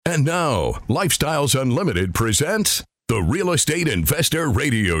And now, Lifestyles Unlimited presents the Real Estate Investor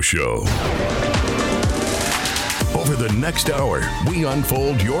Radio Show. Over the next hour, we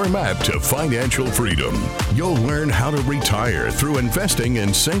unfold your map to financial freedom. You'll learn how to retire through investing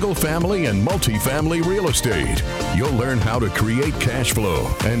in single-family and multifamily real estate. You'll learn how to create cash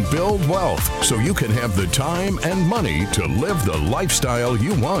flow and build wealth so you can have the time and money to live the lifestyle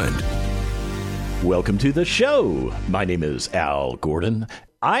you want. Welcome to the show. My name is Al Gordon.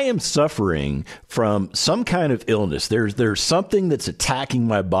 I am suffering from some kind of illness. There's something that's attacking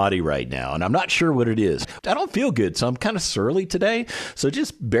my body right now, and I'm not sure what it is. I don't feel good, so I'm kind of surly today. So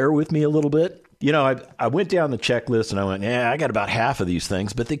just bear with me a little bit. You know, I went down the checklist and I went, I got about half of these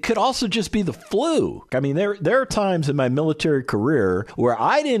things, but they could also just be the flu. I mean, there are times in my military career where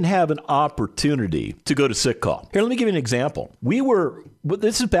I didn't have an opportunity to go to sick call. Here, let me give you an example.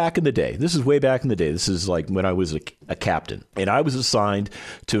 This is back in the day. This is way back in the day. This is like when I was a captain, and I was assigned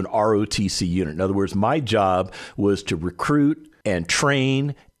to an ROTC unit. In other words, my job was to recruit and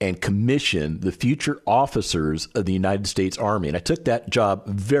train and commission the future officers of the United States Army. And I took that job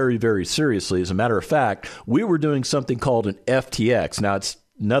very, very seriously. As a matter of fact, we were doing something called an FTX. Now, it's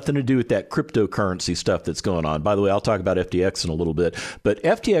nothing to do with that cryptocurrency stuff that's going on. By the way, I'll talk about FTX in a little bit. But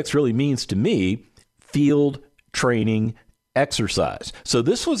FTX really means to me field training exercise. So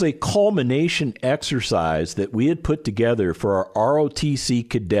this was a culmination exercise that we had put together for our ROTC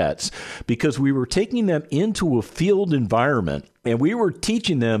cadets because we were taking them into a field environment and we were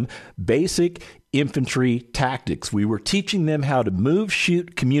teaching them basic infantry tactics. We were teaching them how to move,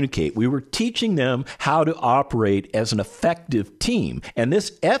 shoot, communicate. We were teaching them how to operate as an effective team. And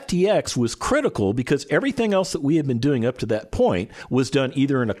this FTX was critical because everything else that we had been doing up to that point was done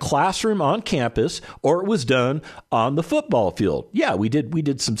either in a classroom on campus or it was done on the football field. Yeah, we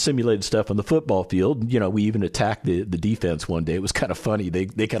did some simulated stuff on the football field. You know, we even attacked the defense one day. It was kind of funny. They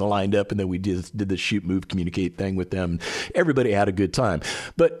kind of lined up and then we did the shoot, move, communicate thing with them. Everybody had a good time.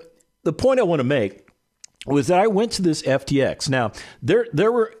 But the point I want to make was that I went to this FTX. Now,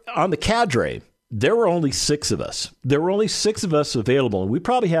 there were, on the cadre, there were only 6 of us. There were only 6 of us available. And we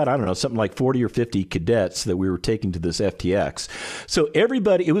probably had, I don't know, something like 40 or 50 cadets that we were taking to this FTX. So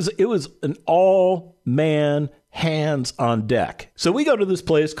everybody, it was an all-man, hands on deck. So we go to this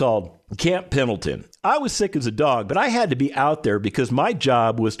place called Camp Pendleton. I was sick as a dog, but I had to be out there because my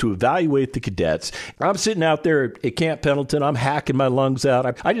job was to evaluate the cadets. I'm sitting out there at Camp Pendleton. I'm hacking my lungs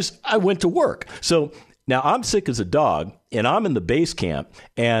out. I went to work. So now I'm sick as a dog and I'm in the base camp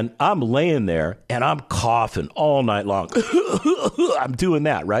and I'm laying there and I'm coughing all night long. I'm doing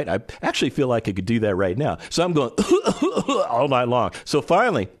that, right? I actually feel like I could do that right now. So I'm going all night long. So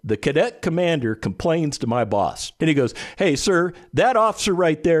finally, the cadet commander complains to my boss and he goes, "Hey, sir, that officer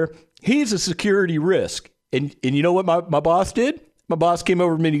right there, he's a security risk." And you know what my boss did? My boss came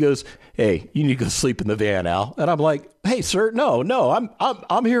over to me and he goes, "Hey, you need to go sleep in the van, Al." And I'm like, "Hey, sir, no,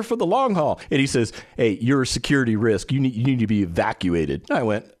 I'm here for the long haul." And he says, "Hey, you're a security risk. You need to be evacuated." And I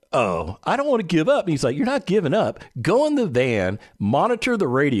went, "Oh, I don't want to give up." And he's like, "You're not giving up. Go in the van, monitor the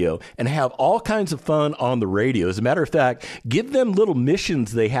radio, and have all kinds of fun on the radio. As a matter of fact, give them little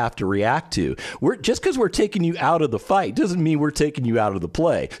missions they have to react to. Just because we're taking you out of the fight doesn't mean we're taking you out of the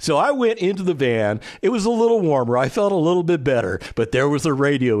play." So I went into the van. It was a little warmer. I felt a little bit better, but there was a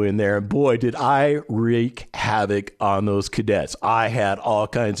radio in there. And boy, did I wreak havoc on those cadets. I had all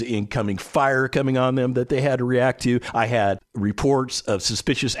kinds of incoming fire coming on them that they had to react to. I had reports of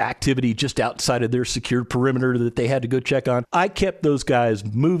suspicious activity just outside of their secured perimeter that they had to go check on. I kept those guys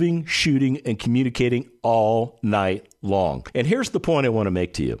moving, shooting, and communicating all night long. And here's the point I want to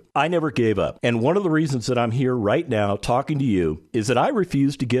make to you. I never gave up. And one of the reasons that I'm here right now talking to you is that I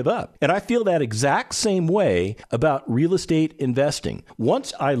refuse to give up. And I feel that exact same way about real estate investing.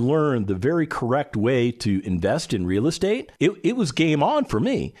 Once I learned the very correct way to invest in real estate, it was game on for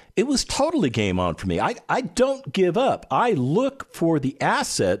me. It was totally game on for me. I don't give up. I look for the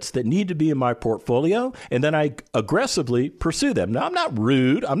assets that need to be in my portfolio, and then I aggressively pursue them. Now, I'm not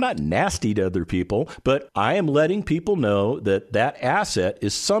rude. I'm not nasty to other people, but I am letting people know that that asset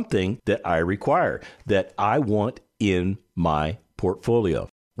is something that I require, that I want in my portfolio.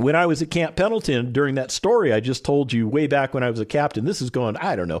 When I was at Camp Pendleton, during that story I just told you way back when I was a captain, this is going,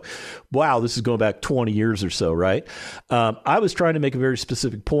 I don't know, wow, this is going back 20 years or so, right? I was trying to make a very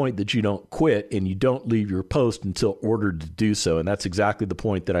specific point that you don't quit and you don't leave your post until ordered to do so. And that's exactly the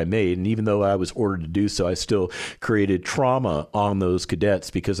point that I made. And even though I was ordered to do so, I still created trauma on those cadets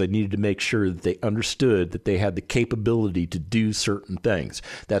because I needed to make sure that they understood that they had the capability to do certain things.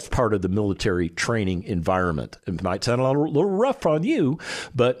 That's part of the military training environment. It might sound a little rough on you,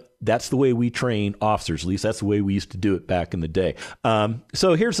 but That's the way we train officers. At least that's the way we used to do it back in the day.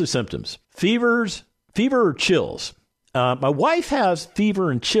 So here's the symptoms. Fever or chills. My wife has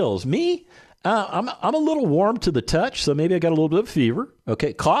fever and chills. Me, I'm a little warm to the touch, so maybe I got a little bit of fever.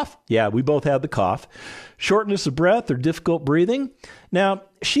 Okay, cough. Yeah, we both have the cough. Shortness of breath or difficult breathing. Now,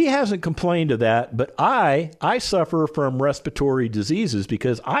 she hasn't complained of that, but I suffer from respiratory diseases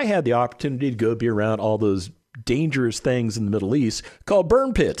because I had the opportunity to go be around all those dangerous things in the Middle East called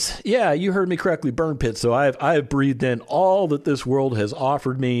burn pits. Yeah, you heard me correctly, burn pits. So I've breathed in all that this world has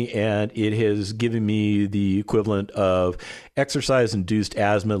offered me, and it has given me the equivalent of exercise-induced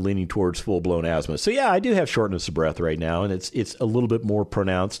asthma leaning towards full-blown asthma. So yeah, I do have shortness of breath right now, and it's a little bit more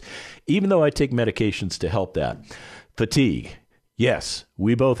pronounced, even though I take medications to help that. Fatigue. Yes,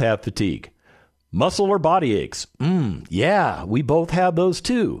 we both have fatigue. Muscle or body aches. Yeah, we both have those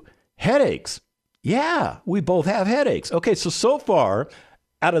too. Headaches. Yeah, we both have headaches. Okay, so far,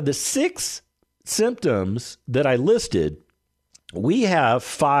 out of the 6 symptoms that I listed, we have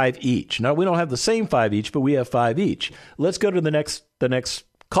 5 each. Now, we don't have the same 5 each, but we have 5 each. Let's go to the next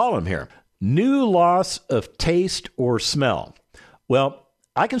column here. New loss of taste or smell. Well,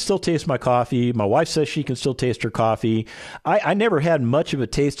 I can still taste my coffee. My wife says she can still taste her coffee. I never had much of a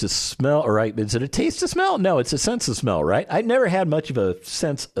taste of smell. Or is it a taste of smell? No, it's a sense of smell, right? I never had much of a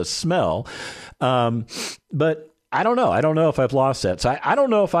sense of smell. But I don't know. I don't know if I've lost that. So I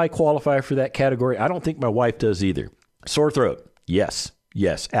don't know if I qualify for that category. I don't think my wife does either. Sore throat. Yes,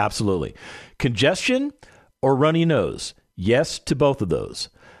 absolutely. Congestion or runny nose. Yes to both of those.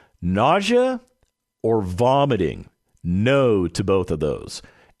 Nausea or vomiting. No to both of those.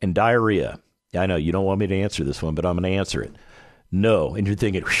 And diarrhea. I know you don't want me to answer this one, but I'm going to answer it. No. And you're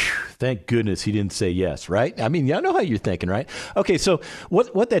thinking, thank goodness he didn't say yes, right? I mean, I know how you're thinking, right? Okay, so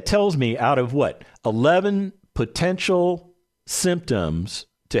what that tells me out of 11 potential symptoms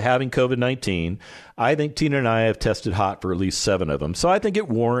to having COVID-19, I think Tina and I have tested hot for at least 7 of them. So I think it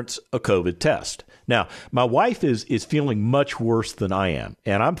warrants a COVID test. Now, my wife is feeling much worse than I am.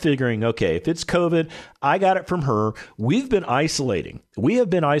 And I'm figuring, okay, if it's COVID, I got it from her. We've been isolating. We have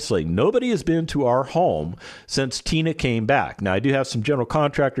been isolating. Nobody has been to our home since Tina came back. Now, I do have some general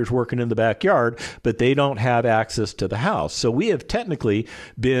contractors working in the backyard, but they don't have access to the house. So we have technically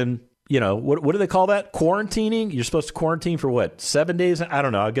been, what do they call that? Quarantining? You're supposed to quarantine for 7 days? I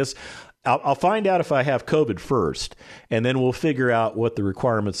don't know. I guess I'll find out if I have COVID first, and then we'll figure out what the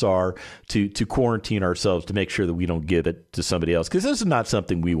requirements are to quarantine ourselves to make sure that we don't give it to somebody else. Because this is not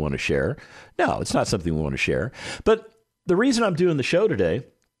something we want to share. No, it's not something we want to share. But the reason I'm doing the show today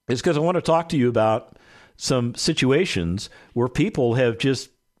is because I want to talk to you about some situations where people have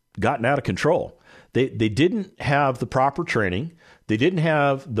just gotten out of control. They didn't have the proper training. They didn't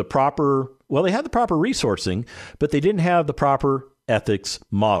have the proper, they had the proper resourcing, but they didn't have the proper ethics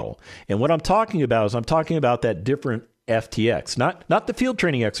model. And what I'm talking about is that different FTX, not the field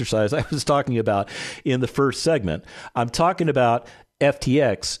training exercise I was talking about in the first segment. I'm talking about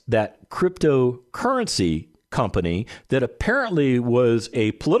FTX, that cryptocurrency company that apparently was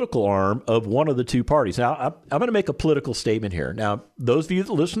a political arm of one of the two parties. Now, I'm going to make a political statement here. Now, those of you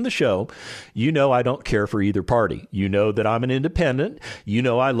that listen to the show, you know I don't care for either party. You know that I'm an independent. You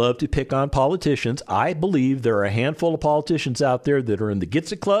know I love to pick on politicians. I believe there are a handful of politicians out there that are in the Get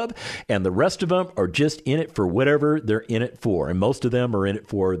It Club, and the rest of them are just in it for whatever they're in it for. And most of them are in it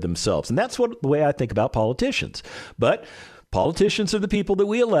for themselves. And that's the way I think about politicians. But politicians are the people that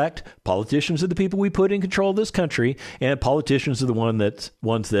we elect. Politicians are the people we put in control of this country. And politicians are the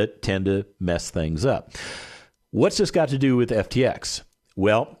ones that tend to mess things up. What's this got to do with FTX?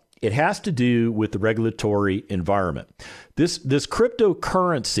 Well, it has to do with the regulatory environment. This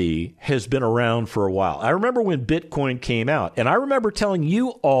cryptocurrency has been around for a while. I remember when Bitcoin came out, and I remember telling you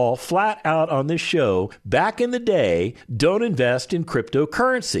all flat out on this show back in the day, don't invest in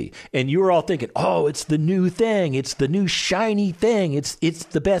cryptocurrency. And you were all thinking, oh, it's the new thing. It's the new shiny thing. It's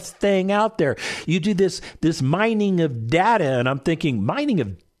the best thing out there. You do this mining of data, and I'm thinking, mining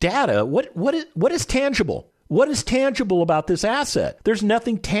of data? What is tangible? What is tangible about this asset? There's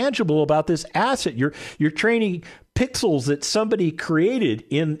nothing tangible about this asset. You're training pixels that somebody created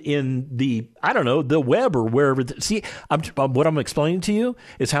in the, I don't know, the web or wherever. What I'm explaining to you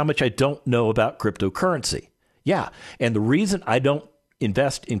is how much I don't know about cryptocurrency. Yeah, and the reason I don't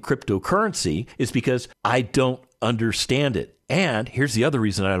invest in cryptocurrency is because I don't understand it. And here's the other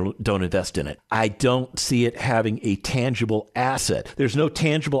reason I don't invest in it. I don't see it having a tangible asset. There's no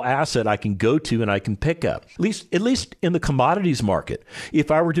tangible asset I can go to and I can pick up. At least in the commodities market.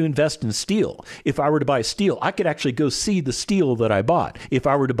 If I were to invest in steel, if I were to buy steel, I could actually go see the steel that I bought. If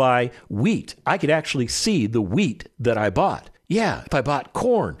I were to buy wheat, I could actually see the wheat that I bought. Yeah, if I bought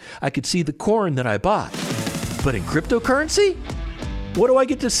corn, I could see the corn that I bought. But in cryptocurrency, what do I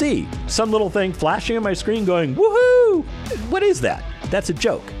get to see? Some little thing flashing on my screen going, woohoo! What is that? That's a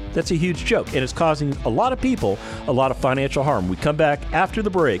joke. That's a huge joke, and it's causing a lot of people a lot of financial harm. We come back after the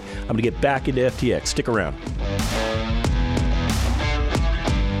break. I'm going to get back into FTX. Stick around.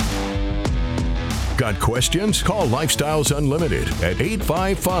 Got questions? Call Lifestyles Unlimited at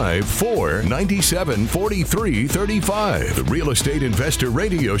 855-497-4335. The Real Estate Investor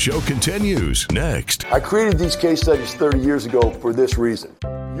Radio Show continues next. I created these case studies 30 years ago for this reason.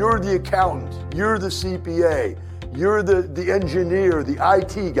 You're the accountant. You're the CPA. You're the engineer, the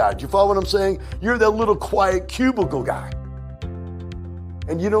IT guy. Do you follow what I'm saying? You're that little quiet cubicle guy.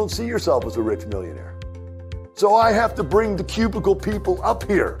 And you don't see yourself as a rich millionaire. So I have to bring the cubicle people up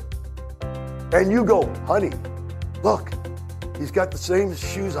here. And you go, honey, look, he's got the same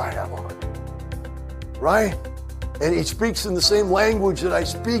shoes I have on, right? And he speaks in the same language that I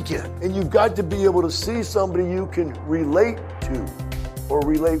speak in. And you've got to be able to see somebody you can relate to or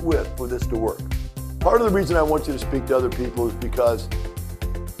relate with for this to work. Part of the reason I want you to speak to other people is because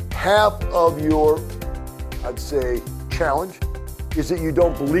half of your, I'd say, challenge is that you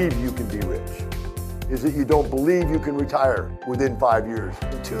don't believe you can be rich. Is that you don't believe you can retire within 5 years.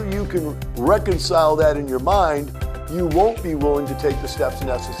 Until you can reconcile that in your mind, you won't be willing to take the steps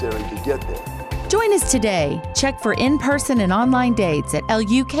necessary to get there. Join us today. Check for in-person and online dates at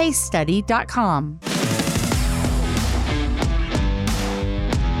lukstudy.com.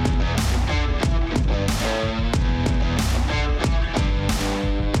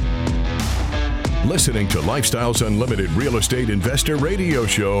 Listening to Lifestyles Unlimited Real Estate Investor Radio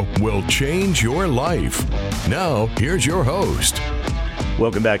Show will change your life. Now, here's your host.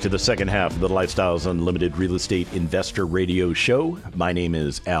 Welcome back to the second half of the Lifestyles Unlimited Real Estate Investor Radio Show. My name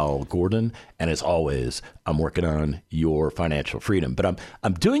is Al Gordon, and as always, I'm working on your financial freedom. But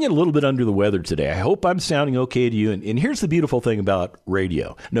I'm doing it a little bit under the weather today. I hope I'm sounding okay to you. And here's the beautiful thing about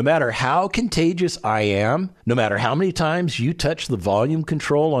radio. No matter how contagious I am, no matter how many times you touch the volume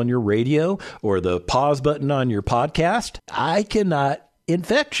control on your radio or the pause button on your podcast, I cannot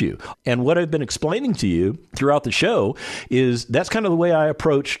infect you. And what I've been explaining to you throughout the show is that's kind of the way I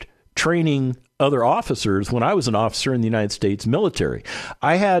approached training other officers when I was an officer in the United States military.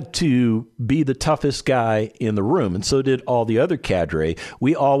 I had to be the toughest guy in the room, and so did all the other cadre.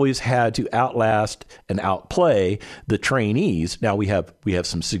 We always had to outlast and outplay the trainees. Now we have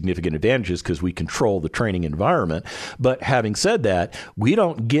some significant advantages because we control the training environment. But having said that, we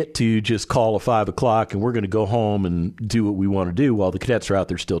don't get to just call at 5 o'clock and we're going to go home and do what we want to do while the cadets are out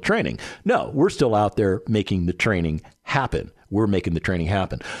there still training. No, we're still out there making the training happen. We're making the training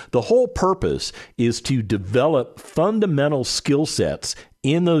happen. The whole purpose is to develop fundamental skill sets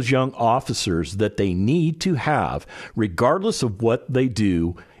in those young officers that they need to have, regardless of what they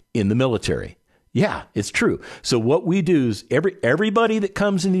do in the military. Yeah, it's true. So what we do is everybody that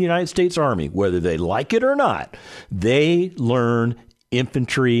comes in the United States Army, whether they like it or not, they learn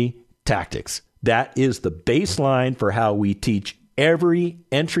infantry tactics. That is the baseline for how we teach every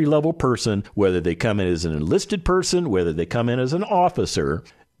entry-level person, whether they come in as an enlisted person, whether they come in as an officer,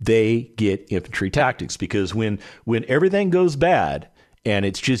 they get infantry tactics. Because when everything goes bad and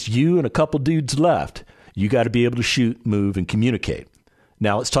it's just you and a couple dudes left, you got to be able to shoot, move, and communicate.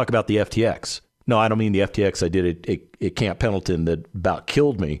 Now let's talk about the FTX. No, I don't mean the FTX I did at Camp Pendleton that about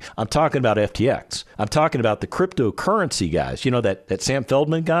killed me. I'm talking about FTX. I'm talking about the cryptocurrency guys. You know, that Sam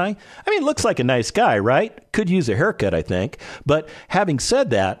Feldman guy? I mean, looks like a nice guy, right? Could use a haircut, I think. But having said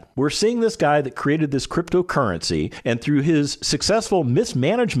that, we're seeing this guy that created this cryptocurrency, and through his successful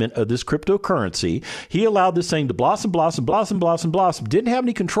mismanagement of this cryptocurrency, he allowed this thing to blossom, blossom, blossom, blossom, blossom. Didn't have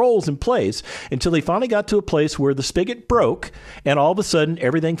any controls in place until he finally got to a place where the spigot broke, and all of a sudden,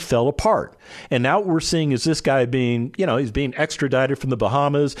 everything fell apart. And now what we're seeing is this guy he's being extradited from the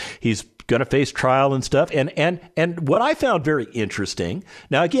Bahamas. He's going to face trial and stuff. And what I found very interesting,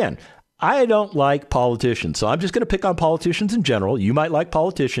 now again, I don't like politicians, so I'm just going to pick on politicians in general. You might like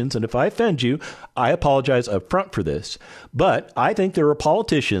politicians, and if I offend you, I apologize up front for this. But I think there are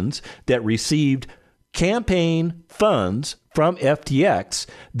politicians that received campaign funds from FTX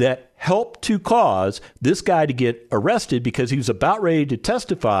that helped to cause this guy to get arrested because he was about ready to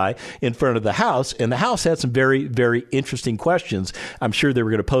testify in front of the House, and the House had some very, very interesting questions I'm sure they were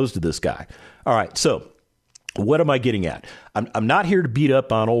going to pose to this guy. All right, so what am I getting at? I'm not here to beat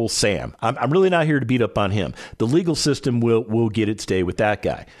up on old Sam. I'm really not here to beat up on him. The legal system will get its day with that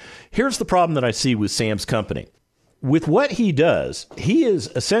guy. Here's the problem that I see with Sam's company. With what he does, he is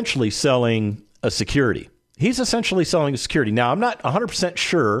essentially selling a security. He's essentially selling a security. Now, I'm not 100%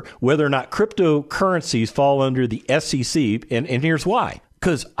 sure whether or not cryptocurrencies fall under the SEC, and here's why.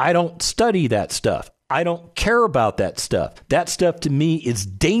 Because I don't study that stuff. I don't care about that stuff. That stuff to me is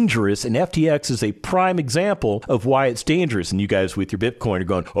dangerous, and FTX is a prime example of why it's dangerous. And you guys with your Bitcoin are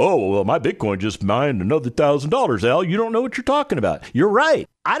going, oh, well, my Bitcoin just mined another $1,000, Al. You don't know what you're talking about. You're right.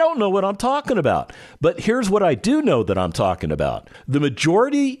 I don't know what I'm talking about. But here's what I do know that I'm talking about. The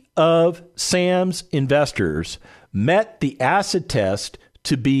majority of Sam's investors met the acid test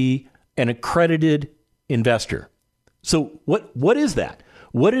to be an accredited investor. So what is that?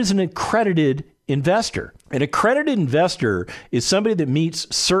 What is an accredited investor? An accredited investor is somebody that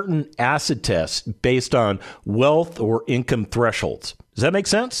meets certain acid tests based on wealth or income thresholds. Does that make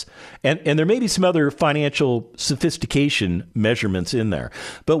sense? And there may be some other financial sophistication measurements in there.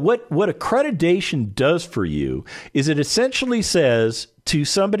 But what accreditation does for you is it essentially says to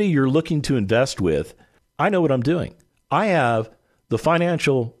somebody you're looking to invest with, I know what I'm doing. I have the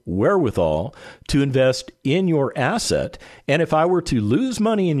financial wherewithal to invest in your asset. And if I were to lose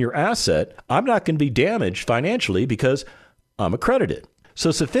money in your asset, I'm not going to be damaged financially because I'm accredited.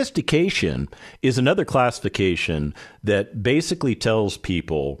 So sophistication is another classification that basically tells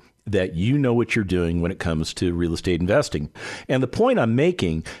people that you know what you're doing when it comes to real estate investing. And the point I'm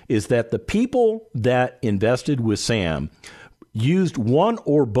making is that the people that invested with Sam used one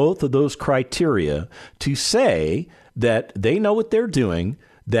or both of those criteria to say that they know what they're doing,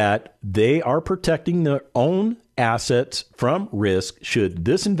 that they are protecting their own assets from risk. Should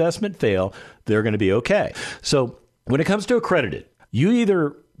this investment fail, they're going to be okay. So when it comes to accredited, you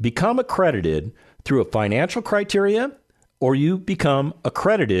either become accredited through a financial criteria or you become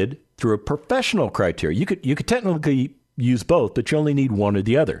accredited through a professional criteria. You could technically use both, but you only need one or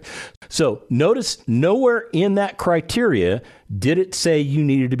the other. So notice nowhere in that criteria did it say you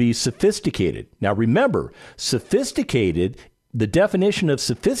needed to be sophisticated. Now remember, sophisticated, the definition of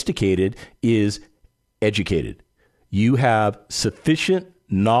sophisticated is educated. You have sufficient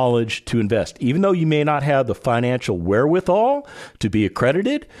knowledge to invest. Even though you may not have the financial wherewithal to be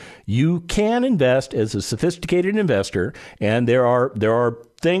accredited, you can invest as a sophisticated investor, and there are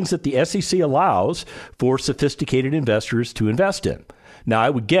things that the SEC allows for sophisticated investors to invest in. Now,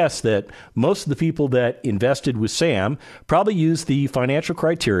 I would guess that most of the people that invested with Sam probably used the financial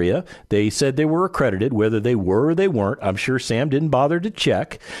criteria. They said they were accredited, whether they were or they weren't. I'm sure Sam didn't bother to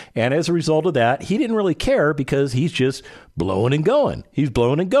check. And as a result of that, he didn't really care because he's just blowing and going. He's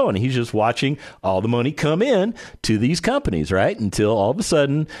blowing and going. He's just watching all the money come in to these companies, right? Until all of a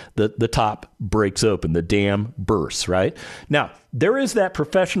sudden the top breaks open, the dam bursts, right? Now, there is that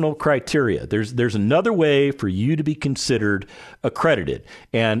professional criteria. There's another way for you to be considered accredited.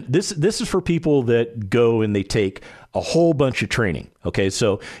 And this is for people that go and they take a whole bunch of training. Okay,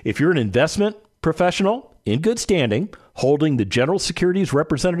 so if you're an investment professional in good standing, holding the General Securities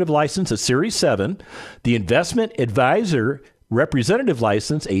Representative License, a Series 7, the Investment Advisor Representative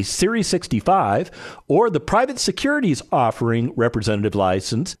License, a Series 65, or the Private Securities Offering Representative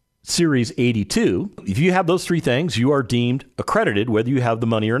License, Series 82. If you have those three things, you are deemed accredited whether you have the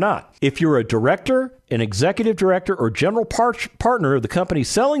money or not. If you're a director, an executive director, or general partner of the company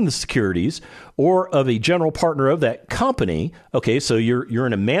selling the securities, or of a general partner of that company, okay, so you're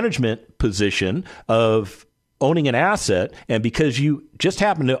in a management position of owning an asset, and because you just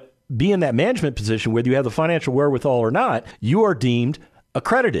happen to be in that management position, whether you have the financial wherewithal or not, you are deemed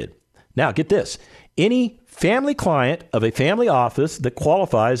accredited. Now, get this. Any family client of a family office that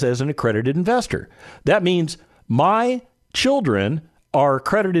qualifies as an accredited investor. That means my children are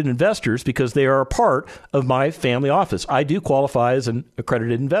accredited investors because they are a part of my family office. I do qualify as an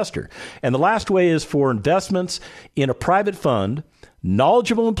accredited investor. And the last way is for investments in a private fund,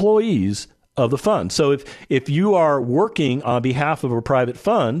 knowledgeable employees of the fund. So if you are working on behalf of a private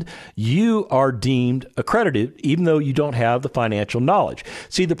fund, you are deemed accredited, even though you don't have the financial knowledge.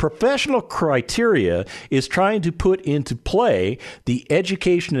 See, the professional criteria is trying to put into play the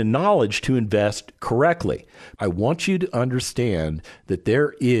education and knowledge to invest correctly. I want you to understand that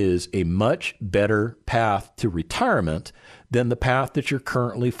there is a much better path to retirement than the path that you're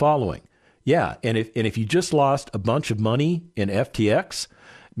currently following. Yeah, and if you just lost a bunch of money in FTX,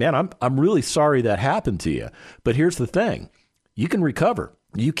 man, I'm really sorry that happened to you. But here's the thing. You can recover.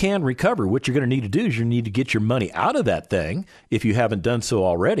 You can recover. What you're going to need to do is you need to get your money out of that thing if you haven't done so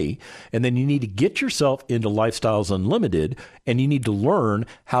already. And then you need to get yourself into Lifestyles Unlimited, and you need to learn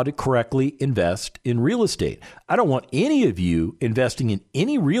how to correctly invest in real estate. I don't want any of you investing in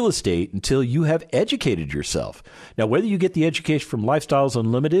any real estate until you have educated yourself. Now, whether you get the education from Lifestyles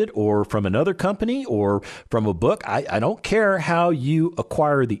Unlimited or from another company or from a book, I don't care how you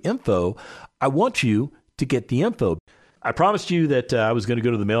acquire the info. I want you to get the info. I promised you that I was going to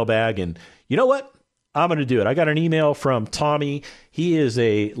go to the mailbag, and you know what? I'm going to do it. I got an email from Tommy. He is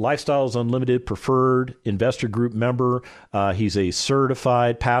a Lifestyles Unlimited Preferred Investor Group member. He's a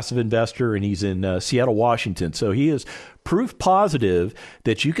certified passive investor, and he's in Seattle, Washington. So he is proof positive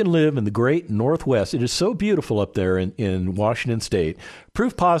that you can live in the great Northwest. It is so beautiful up there in Washington State.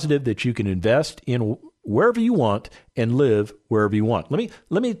 Proof positive that you can invest in wherever you want and live wherever you want.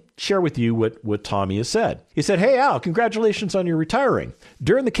 Let me share with you what Tommy has said. He said, "Hey, Al, congratulations on your retiring.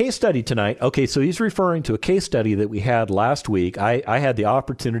 During the case study tonight," okay, so he's referring to a case study that we had last week. I had the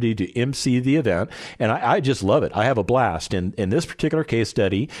opportunity to MC the event, and I just love it. I have a blast. And this particular case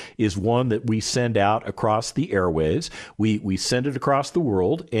study is one that we send out across the airwaves. We send it across the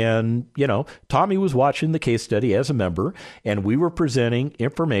world. And, you know, Tommy was watching the case study as a member, and we were presenting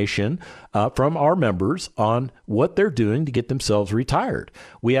information from our members on what they're doing to get themselves retired.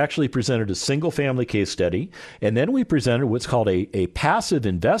 We actually presented a single family case study, and then we presented what's called a passive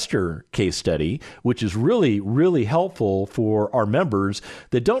investor case study, which is really, really helpful for our members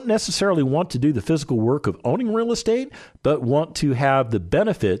that don't necessarily want to do the physical work of owning real estate, but want to have the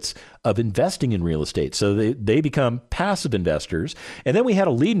benefits of investing in real estate. So they become passive investors. And then we had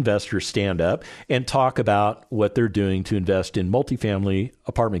a lead investor stand up and talk about what they're doing to invest in multifamily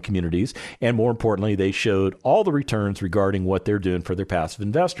apartment communities. And more importantly, they showed all the returns regarding what they're doing for their passive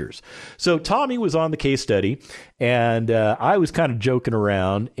investors. So Tommy was on the case study, and I was kind of joking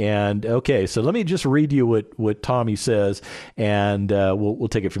around. And okay, so let me just read you what Tommy says, and we'll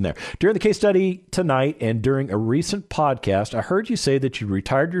take it from there. During the case study tonight and during a recent podcast, I heard you say that you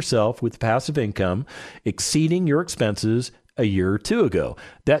retired yourself with passive income exceeding your expenses a year or two ago.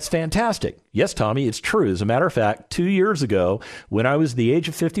 That's fantastic. Yes, Tommy, it's true. As a matter of fact, 2 years ago, when I was the age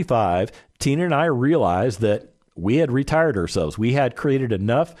of 55, Tina and I realized that we had retired ourselves. We had created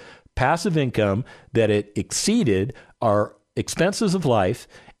enough passive income that it exceeded our expenses of life,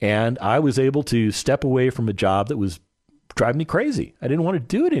 and I was able to step away from a job that was driving me crazy. I didn't want to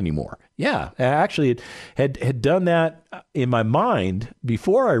do it anymore. Yeah, I actually had done that in my mind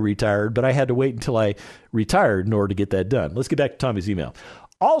before I retired, but I had to wait until I retired in order to get that done. Let's get back to Tommy's email.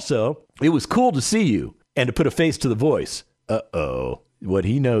 Also, it was cool to see you and to put a face to the voice. Uh-oh. What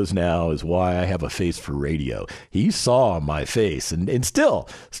he knows now is why I have a face for radio. He saw my face, and still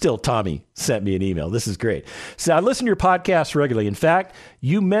Tommy sent me an email. This is great. So I listen to your podcast regularly. In fact,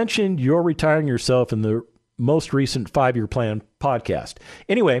 you mentioned you're retiring yourself in the most recent 5-year plan podcast.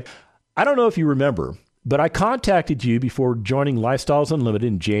 Anyway, I don't know if you remember, but I contacted you before joining Lifestyles Unlimited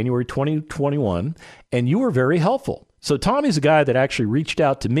in January 2021, and you were very helpful. So Tommy's a guy that actually reached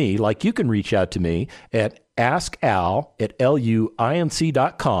out to me, like you can reach out to me at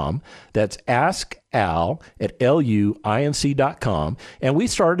askal@luinc.com. That's askal@luinc.com. And we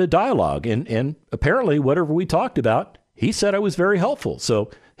started a dialogue, and apparently whatever we talked about, he said I was very helpful.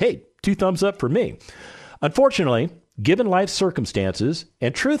 So, hey, 2 thumbs up for me. Unfortunately, given life circumstances,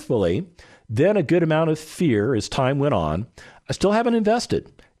 and truthfully, then a good amount of fear as time went on, I still haven't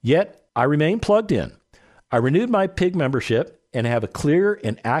invested. Yet, I remain plugged in. I renewed my PIG membership and have a clear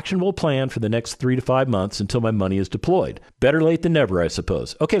and actionable plan for the next 3 to 5 months until my money is deployed. Better late than never, I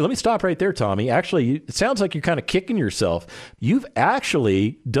suppose. Okay, let me stop right there, Tommy. Actually, it sounds like you're kind of kicking yourself. You've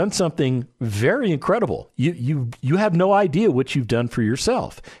actually done something very incredible. You have no idea what you've done for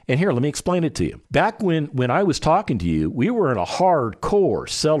yourself. And here, let me explain it to you. Back when I was talking to you, we were in a hardcore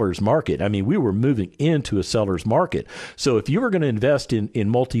seller's market. I mean, we were moving into a seller's market. So if you were going to invest in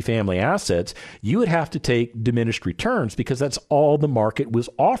multifamily assets, you would have to take diminished returns because that's all the market was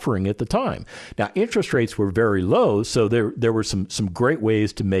offering at the time. Now, interest rates were very low, so there were some great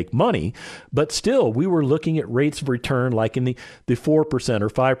ways to make money, but still, we were looking at rates of return like in the 4% or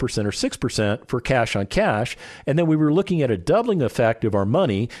 5% or 6% for cash on cash, and then we were looking at a doubling effect of our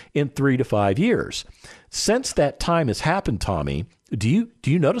money in 3 to 5 years. Since that time has happened, Tommy, do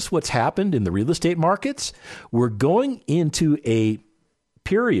you notice what's happened in the real estate markets? We're going into a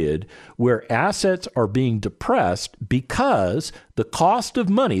period where assets are being depressed because the cost of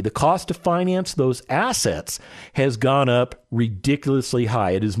money, the cost to finance those assets has gone up ridiculously high.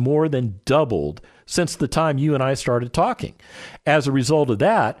 It has more than doubled since the time you and I started talking. As a result of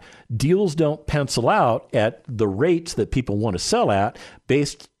that, deals don't pencil out at the rates that people want to sell at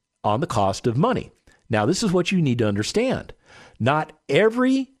based on the cost of money. Now, this is what you need to understand. Not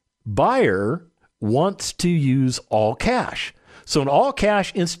every buyer wants to use all cash. So an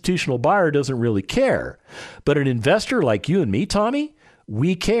all-cash institutional buyer doesn't really care. But an investor like you and me, Tommy,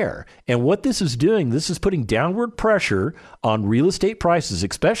 we care. And what this is doing, this is putting downward pressure on real estate prices,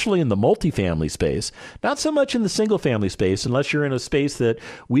 especially in the multifamily space. Not so much in the single-family space, unless you're in a space that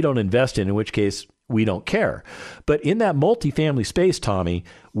we don't invest in which case we don't care. But in that multifamily space, Tommy,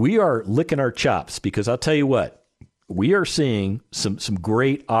 we are licking our chops because I'll tell you what, we are seeing some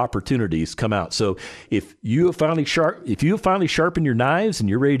great opportunities come out. So if you have finally sharpened your knives and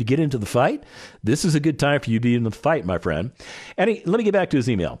you're ready to get into the fight, this is a good time for you to be in the fight, my friend. And let me get back to his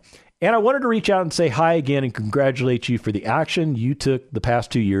email. And I wanted to reach out and say hi again and congratulate you for the action you took the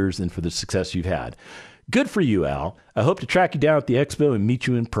past 2 years and for the success you've had. Good for you, Al. I hope to track you down at the expo and meet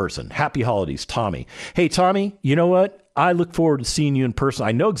you in person. Happy holidays, Tommy. Hey, Tommy, you know what? I look forward to seeing you in person.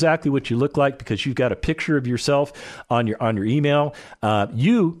 I know exactly what you look like because you've got a picture of yourself on your email.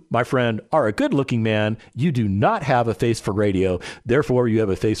 You, my friend, are a good-looking man. You do not have a face for radio. Therefore, you have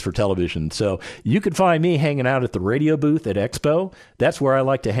a face for television. So you can find me hanging out at the radio booth at Expo. That's where I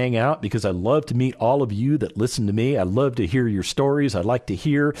like to hang out because I love to meet all of you that listen to me. I love to hear your stories. I like to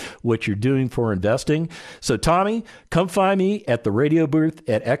hear what you're doing for investing. So, Tommy, come find me at the radio booth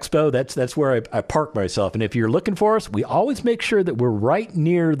at Expo. That's where I park myself. And if you're looking for us, we always make sure that we're right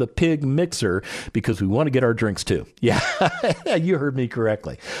near the pig mixer because we want to get our drinks too. Yeah, you heard me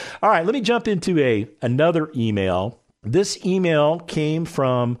correctly. All right, let me jump into another email. This email came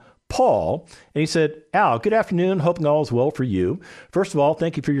from Paul, and he said, Al, good afternoon. Hoping all is well for you. First of all,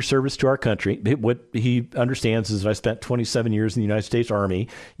 thank you for your service to our country. What he understands is that I spent 27 years in the United States Army,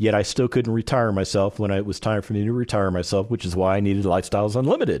 yet I still couldn't retire myself when it was time for me to retire myself, which is why I needed Lifestyles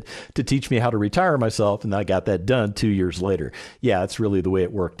Unlimited to teach me how to retire myself, and I got that done 2 years later. Yeah, that's really the way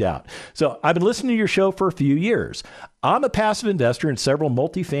it worked out. So I've been listening to your show for a few years. I'm a passive investor in several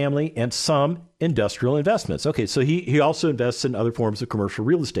multifamily and some industrial investments. Okay, so he also invests in other forms of commercial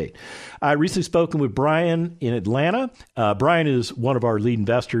real estate. I recently spoken with Brian in Atlanta. Brian is one of our lead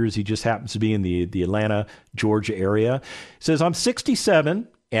investors. He just happens to be in the Atlanta, Georgia area. He says, I'm 67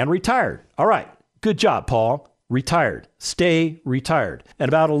 and retired. All right, good job, Paul. Retired. Stay retired. And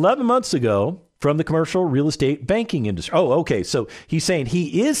about 11 months ago, from the commercial real estate banking industry. Oh, okay. So he's saying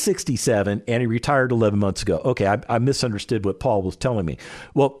he is 67 and he retired 11 months ago. Okay, I misunderstood what Paul was telling me.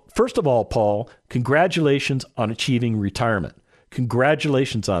 Well, first of all, Paul, congratulations on achieving retirement.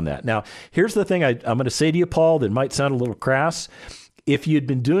 Congratulations on that. Now, here's the thing I'm going to say to you, Paul, that might sound a little crass. If you'd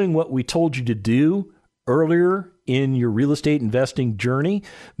been doing what we told you to do earlier in your real estate investing journey,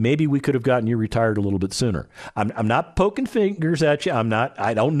 maybe we could have gotten you retired a little bit sooner. I'm not poking fingers at you.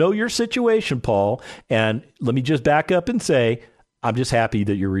 I don't know your situation, Paul. And let me just back up and say, I'm just happy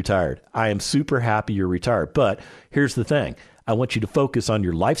that you're retired. I am super happy you're retired. But here's the thing. I want you to focus on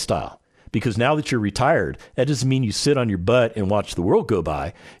your lifestyle. Because now that you're retired, that doesn't mean you sit on your butt and watch the world go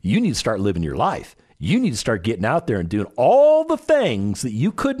by. You need to start living your life. You need to start getting out there and doing all the things that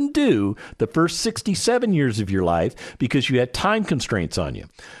you couldn't do the first 67 years of your life because you had time constraints on you.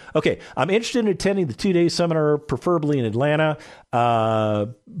 Okay, I'm interested in attending the 2-day seminar, preferably in Atlanta,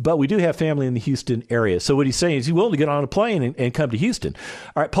 but we do have family in the Houston area. So what he's saying is he's willing to get on a plane and come to Houston.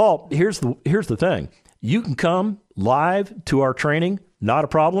 All right, Paul, here's the thing. You can come live to our training. Not a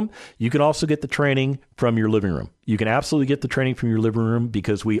problem. You can also get the training from your living room. You can absolutely get the training from your living room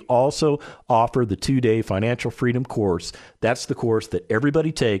because we also offer the 2-day financial freedom course. That's the course that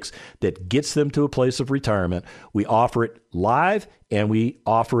everybody takes that gets them to a place of retirement. We offer it live and we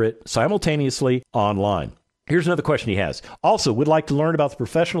offer it simultaneously online. Here's another question he has. Also, would like to learn about the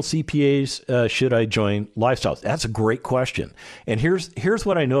professional CPAs. Should I join Lifestyles? That's a great question. And here's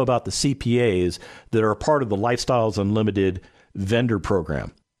what I know about the CPAs that are a part of the Lifestyles Unlimited vendor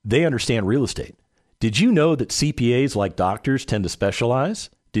program. They understand real estate. Did you know that CPAs, like doctors, tend to specialize?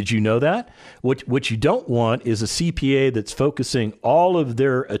 Did you know that? What you don't want is a CPA that's focusing all of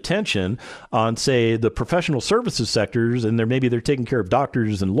their attention on, say, the professional services sectors, and maybe they're taking care of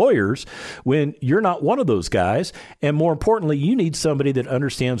doctors and lawyers when you're not one of those guys. And more importantly, you need somebody that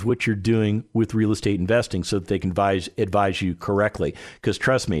understands what you're doing with real estate investing so that they can advise you correctly. Because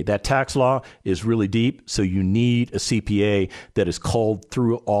trust me, that tax law is really deep, so you need a CPA that is culled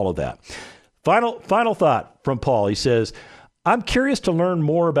through all of that. Final thought from Paul. He says, I'm curious to learn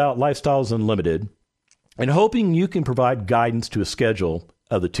more about Lifestyles Unlimited and hoping you can provide guidance to a schedule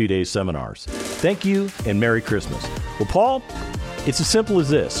of the 2-day seminars. Thank you and Merry Christmas. Well, Paul, it's as simple as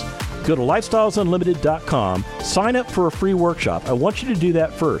this. Go to lifestylesunlimited.com, sign up for a free workshop. I want you to do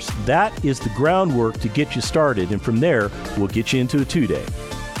that first. That is the groundwork to get you started, and from there, we'll get you into a 2-day.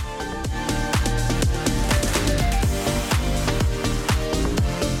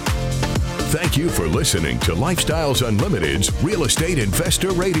 Thank Thank you for listening to Lifestyles Unlimited's Real Estate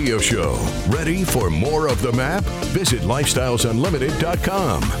Investor Radio Show. Ready for more of the map? Visit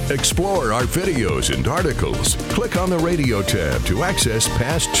lifestylesunlimited.com. Explore our videos and articles. Click on the radio tab to access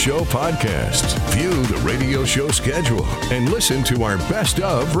past show podcasts. View the radio show schedule and listen to our best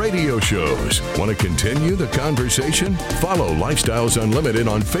of radio shows. Want to continue the conversation? Follow Lifestyles Unlimited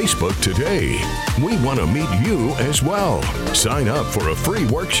on Facebook today. We want to meet you as well. Sign up for a free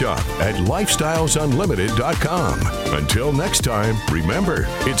workshop at lifestylesunlimited.com. Until next time, remember,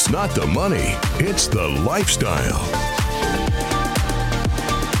 it's not the money, it's the lifestyle.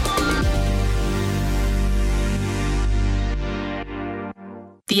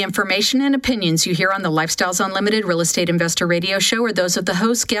 The information and opinions you hear on the Lifestyles Unlimited Real Estate Investor Radio Show are those of the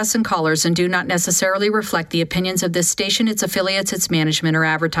hosts, guests, and callers and do not necessarily reflect the opinions of this station, its affiliates, its management, or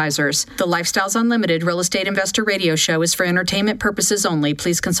advertisers. The Lifestyles Unlimited Real Estate Investor Radio Show is for entertainment purposes only.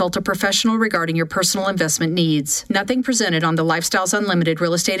 Please consult a professional regarding your personal investment needs. Nothing presented on the Lifestyles Unlimited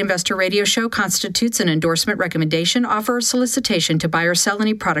Real Estate Investor Radio Show constitutes an endorsement, recommendation, offer, or solicitation to buy or sell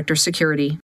any product or security.